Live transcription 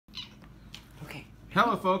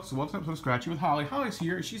Hello, folks. Welcome to Scratching with Holly. Holly's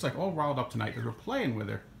here, and she's like all riled up tonight because we're playing with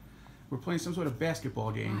her. We're playing some sort of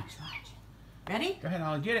basketball game. Watch. Ready? Go ahead,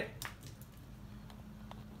 Holly. Get it.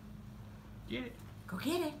 Get it. Go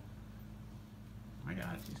get it. I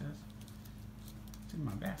got it, she says. It's in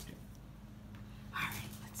my basket. All right,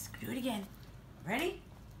 let's do it again. Ready?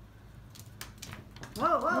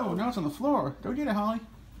 Whoa, whoa. Oh, now it's on the floor. Go get it, Holly.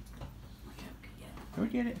 Go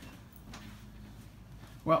get it.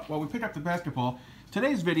 Well, while we pick up the basketball,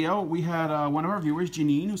 today's video, we had one of our viewers,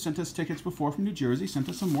 Jeanine, who sent us tickets before from New Jersey, sent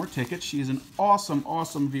us some more tickets. She is an awesome,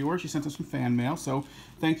 awesome viewer. She sent us some fan mail, so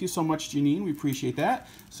thank you so much, Jeanine. We appreciate that.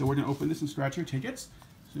 So we're going to open this and scratch your tickets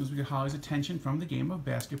as soon as we get Holly's attention from the game of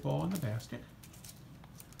basketball in the basket.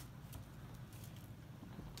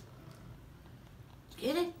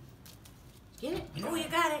 Get it? Get it? Oh, you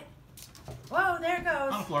got it. Whoa, there it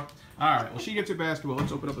goes. On the floor. All right, well, she gets her basketball.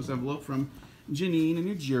 Let's open up this envelope from Jeanine in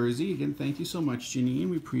New Jersey. Again, thank you so much, Jeanine.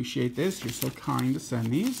 We appreciate this. You're so kind to send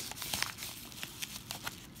these.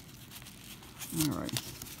 All right.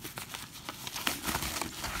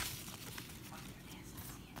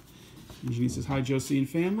 Jeanine says, hi, Josie and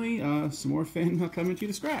family. Some more fan mail coming to you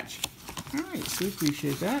to scratch. All right, so we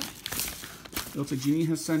appreciate that. It looks like Jeanine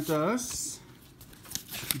has sent us,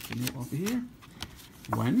 over here,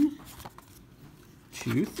 1,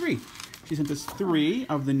 2, 3. She sent us 3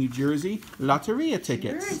 of the New Jersey Loteria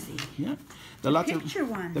tickets. Jersey. Yeah. The picture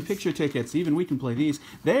ones. The picture tickets. Even we can play these.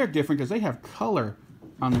 They're different because they have color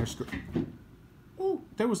on their screen. Ooh.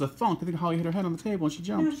 There was a thunk. I think Holly hit her head on the table and she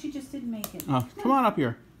jumped. No, she just didn't make it. Oh, come on up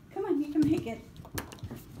here. Come on, you can make it.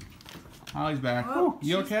 Holly's back. Oh,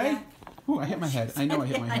 you okay? Back. Ooh, I hit my head. I know I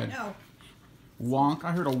hit my head. I know. Wonk.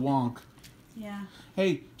 I heard a wonk. Yeah.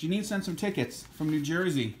 Hey, Jeanine sent some tickets from New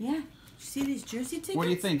Jersey. Yeah. You see these Jersey tickets? What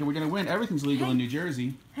do you think? Are we going to win? Everything's legal in New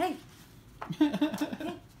Jersey. Hey. Hey.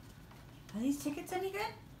 Are these tickets any good?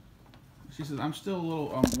 She says, I'm still a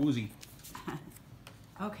little woozy.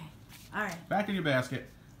 Okay. All right. Back in your basket.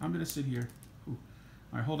 I'm going to sit here. Ooh.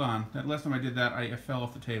 All right, hold on. That last time I did that, I fell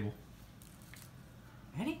off the table.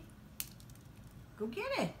 Ready? Go get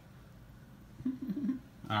it.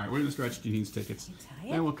 All right, we're going to scratch Jeanine's tickets. You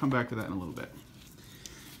tired? And we'll come back to that in a little bit.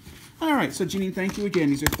 All right, so Jeanine, thank you again.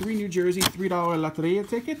 These are 3 New Jersey $3 Loteria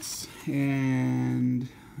tickets. And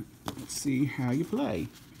let's see how you play.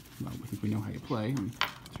 Well, I think we know how you play. Let me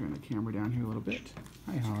turn the camera down here a little bit.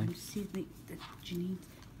 Hi, Holly. You see the Jeanine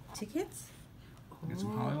tickets? Get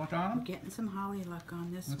some Holly luck on them? We're getting some Holly luck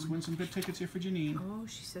on this Let's one. win some good tickets here for Jeanine. Oh,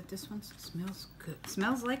 she said this one smells good.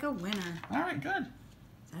 Smells like a winner. All right, good.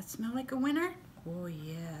 Does that smell like a winner? Oh,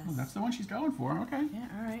 yes. Oh, that's the one she's going for. Okay. Yeah,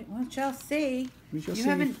 all right. Well, shall see. We shall you see.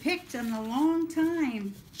 haven't picked in a long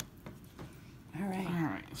time. All right. All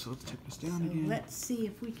right, so let's take this down So again. let's see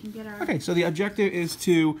if we can get our... Okay, so the objective is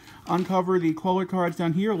to uncover the caller cards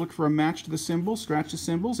down here, look for a match to the symbols, scratch the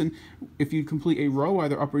symbols, and if you complete a row,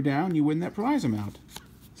 either up or down, you win that prize amount.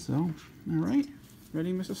 So, all right.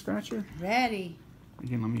 Ready, Mrs. Scratcher? Ready.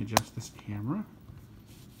 Again, let me adjust this camera.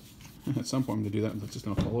 At some point I'm going to do that, it's just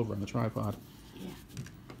going to fall over on the tripod.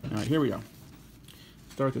 Yeah. All right, here we go.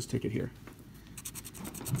 Start this ticket here.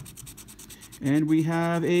 And we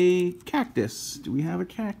have a cactus. Do we have a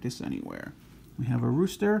cactus anywhere? We have a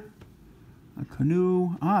rooster, a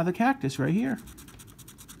canoe. Ah, the cactus right here.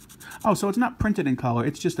 Oh, so it's not printed in color.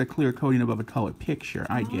 It's just a clear coating above a colored picture.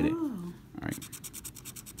 I get it. All right.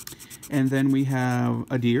 And then we have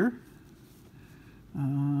a deer.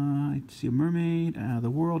 I see a mermaid. The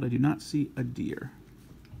world. I do not see a deer.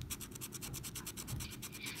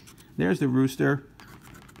 There's the rooster.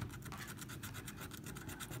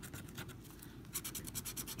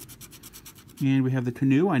 And we have the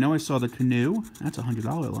canoe. I know I saw the canoe. That's a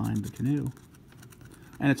 $100 line, the canoe.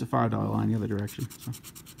 And it's a $5 line the other direction. So.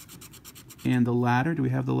 And the ladder. Do we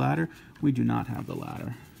have the ladder? We do not have the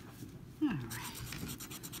ladder. All right.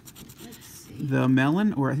 Let's see. The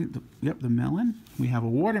melon, or I think, the melon. We have a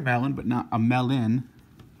watermelon, but not a melon.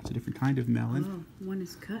 It's a different kind of melon. Oh, one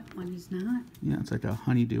is cut, one is not. Yeah, it's like a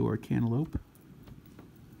honeydew or a cantaloupe.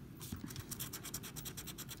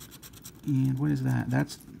 And what is that?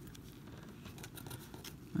 That's,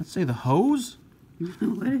 let's say the hose?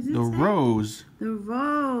 What is it? The rose. The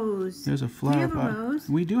rose. There's a flower Do you pot. have a rose?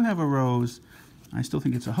 We do have a rose. I still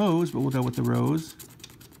think it's a hose, but we'll go with the rose.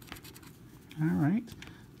 All right.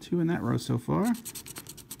 2 in that row so far.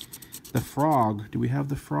 The frog. Do we have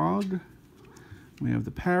the frog? We have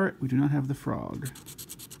the parrot. We do not have the frog.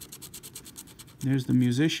 There's the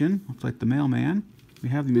musician. Looks like the mailman. We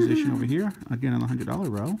have the musician over here. Again on the $100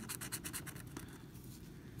 row.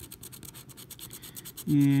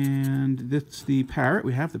 And that's the parrot.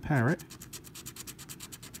 We have the parrot.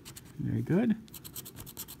 Very good.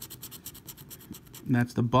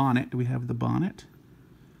 That's the bonnet. Do we have the bonnet?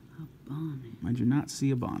 A bonnet. I do not see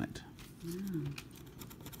a bonnet. No.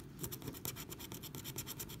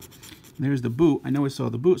 There's the boot. I know I saw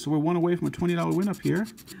the boot, so we're one away from a $20 win up here.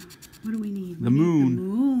 What do we need? The moon. The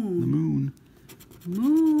moon. The moon.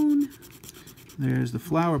 Moon. There's the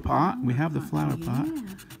flower pot. We have the flower pot.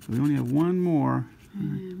 We only have one more. We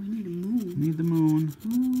need a moon. We need the moon.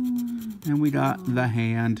 Moon. And we got the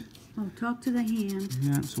hand. Oh, talk to the hand.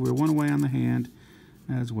 Yeah, so we're one away on the hand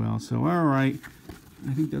as well. So, all right.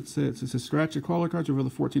 I think that's it. So it says scratch your caller cards over the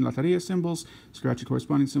 14 Loteria symbols, scratch the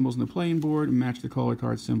corresponding symbols on the playing board, and match the caller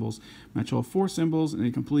card symbols. Match all 4 symbols in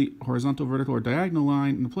a complete horizontal, vertical, or diagonal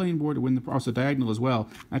line in the playing board to win the... Also diagonal as well.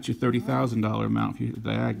 That's your $30,000 amount if you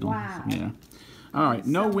diagonal. Wow. Yeah. All right,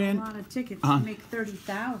 no win. A lot of tickets to make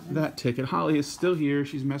 30,000. That ticket. Holly is still here.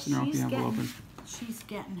 She's messing around with the envelope. She's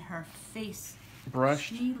getting her face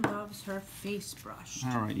brushed. She loves her face brushed.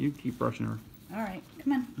 All right, you keep brushing her. All right,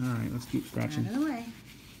 come on. All right, let's keep scratching. Out of the way.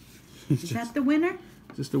 Is that the winner?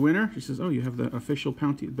 Is this the winner? She says, oh, you have the official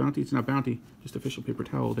bounty. It's not bounty, just official paper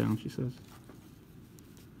towel down, she says.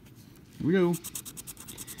 Here we go.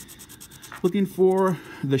 Looking for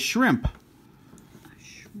the shrimp. A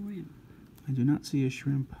shrimp. I do not see a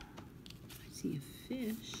shrimp. I see a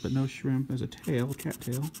fish. But no shrimp. There's a tail, a cat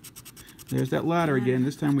tail. There's that ladder again.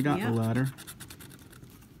 This time we got the ladder.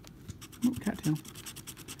 Oh, cat tail.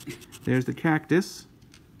 There's the cactus.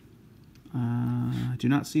 I do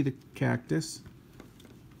not see the cactus.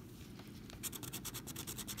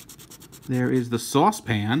 There is the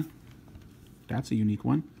saucepan. That's a unique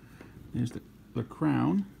one. There's the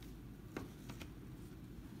crown.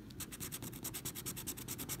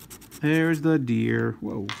 There's the deer.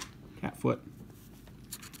 Whoa, cat foot.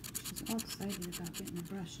 She's all excited about getting a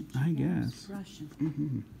brush. I guess. Brushing.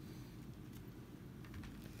 Mm-hmm.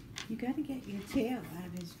 You got to get your tail out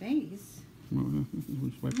of his face. Come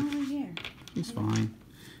over here. He's fine.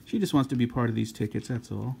 She just wants to be part of these tickets, that's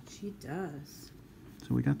all. She does.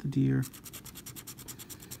 So we got the deer.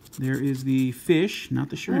 There is the fish, not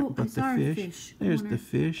the shrimp, but the fish. There's the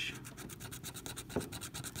fish.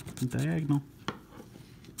 Diagonal.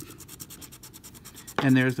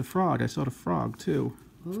 And there's the frog. I saw the frog too.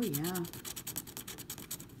 Oh yeah.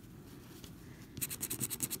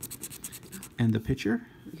 And the pitcher.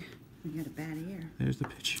 We got a bad ear. There's the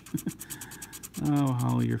pitcher. Oh,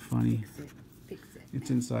 Holly, you're funny. Fix it. Fix it. It's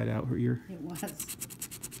inside out her ear. It was.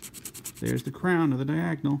 There's the crown of the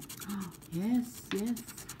diagonal. Oh, yes, yes.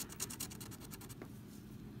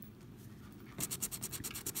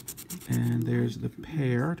 And there's the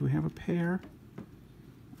pear. Do we have a pear?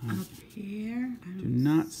 A pear? Do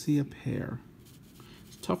not see a pear.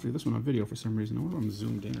 It's tough to get this one on video for some reason. I wonder if I'm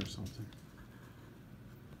zoomed in or something.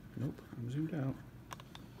 Nope, I'm zoomed out.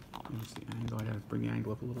 That's the angle. I gotta bring the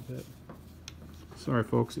angle up a little bit. Sorry,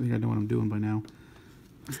 folks. I think I know what I'm doing by now.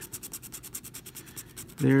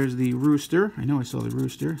 There's the rooster. I know I saw the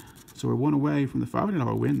rooster. So we're one away from the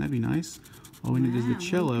 $500 win. That'd be nice. All we need is the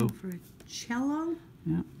cello. For a cello?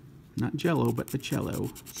 Yeah. Not jello, but the cello.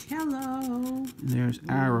 Cello. And there's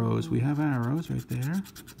arrows. We have arrows right there.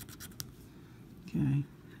 Okay.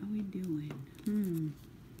 How we doing?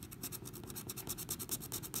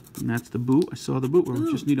 And that's the boot. I saw the boot.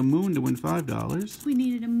 We just need a moon to win $5. We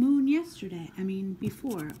needed a moon yesterday. I mean,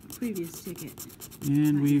 before. Previous ticket.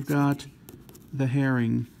 And we've got the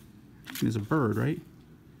herring. There's a bird, right?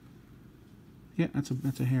 Yeah,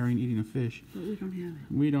 that's a herring eating a fish. But we don't have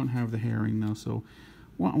it. We don't have the herring, though, so...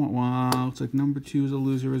 Wah, wah, wah. Looks like number 2 is a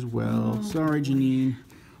loser as well. Oh, sorry, Jeanine.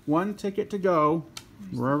 One ticket to go.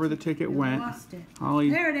 Wherever the ticket went. Lost it.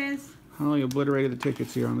 Holly, there it is. Holly obliterated the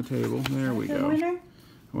tickets here on the table. There we go. Winner?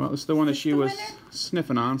 Well, it's the one that she was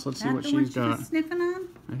sniffing on, so let's see what she's got. Sniffing on?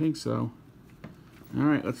 I think so. All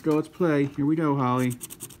right, let's go. Let's play. Here we go, Holly.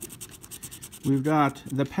 We've got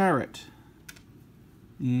the parrot.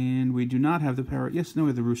 And we do not have the parrot. Yes, no, we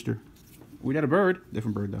have the rooster. We got a bird.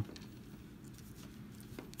 Different bird, though.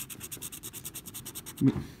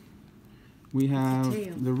 We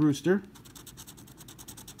have the rooster.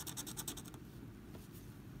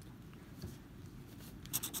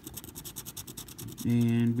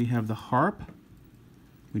 And we have the harp.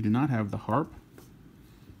 We do not have the harp.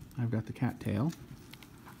 I've got the cattail.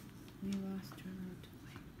 We lost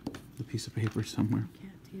her. The piece of paper somewhere.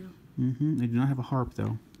 Cattail. They do not have a harp,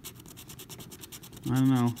 though. I don't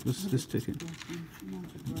know. This ticket.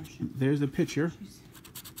 There's the picture. She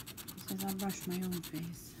says I'll brush my own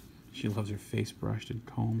face. She loves her face brushed and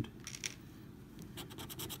combed.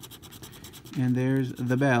 And there's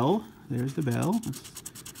the bell. There's the bell.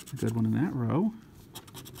 That's a good one in that row.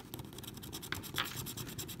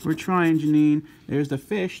 We're trying, Jeanine. There's the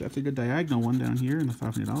fish. That's a good diagonal one down here in the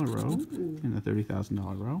 $500 row. Ooh. In the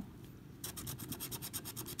 $30,000 row.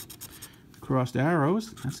 Crossed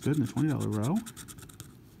arrows. That's good in the $20 row.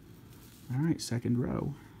 All right, second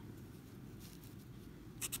row.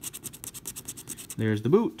 There's the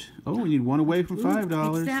boot. Oh, we need one away from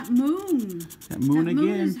 $5. It's that moon. That moon again.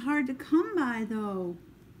 Moon is hard to come by, though.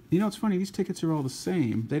 You know, it's funny. These tickets are all the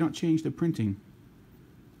same. They don't change the printing.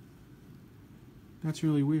 That's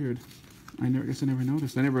really weird. I guess I never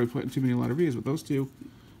noticed. I never put too many Loterias, but those two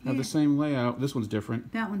have the same layout. This one's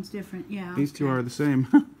different. That one's different, yeah. These two are the same.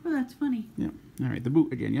 Well, that's funny. Yep. All right, the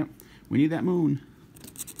boot again. Yep. We need that moon.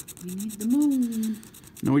 We need the moon.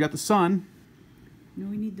 No, we got the sun. No,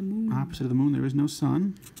 we need the moon. Opposite of the moon, there is no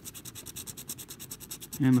sun.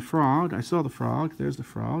 And the frog. I saw the frog. There's the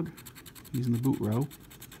frog. He's in the boot row.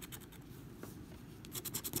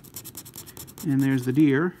 And there's the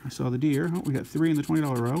deer. I saw the deer. Oh, we got 3 in the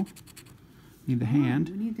 $20 row. Need the hand.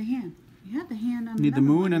 We need the hand. You had the hand on Need the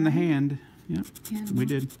moon one, and right? the hand. Yep, Yeah, we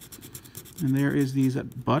did. And there is these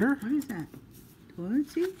butter. What is that? Toilet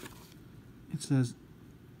seat? It says,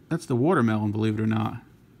 that's the watermelon, believe it or not.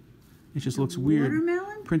 It just looks weird.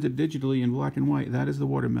 Watermelon? Printed digitally in black and white. That is the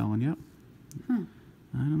watermelon, yep. Huh.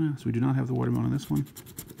 I don't know. So we do not have the watermelon on this one.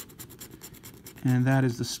 And that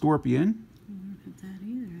is the scorpion. We don't have that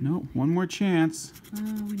either. No, one more chance.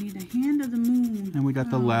 Oh, we need a hand of the moon. And we got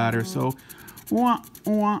the ladder. So, wah,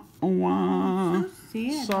 wah, wah. So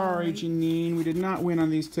sad. Sorry, Holly. Jeanine. We did not win on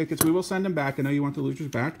these tickets. We will send them back. I know you want the losers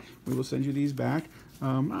back. We will send you these back.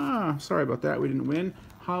 Sorry about that. We didn't win.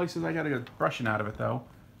 Holly says I got to get brushing out of it, though.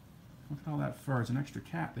 Look at all that fur. There's an extra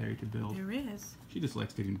cat there you could build. There is. She just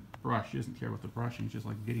likes getting brushed. She doesn't care about the brushing. She just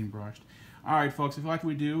likes getting brushed. All right, folks, if you like what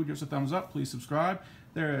we do, give us a thumbs up. Please subscribe.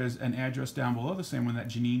 There is an address down below, the same one that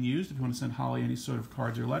Jeanine used. If you want to send Holly any sort of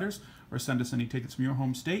cards or letters, or send us any tickets from your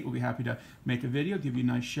home state, we'll be happy to make a video, give you a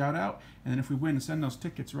nice shout out, and then if we win, send those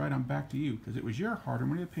tickets right on back to you, because it was your hard-earned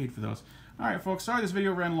money that paid for those. All right, folks, sorry this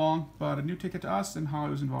video ran long, but a new ticket to us, and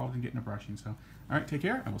Holly was involved in getting a brushing. So, all right, take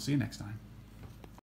care, and we'll see you next time.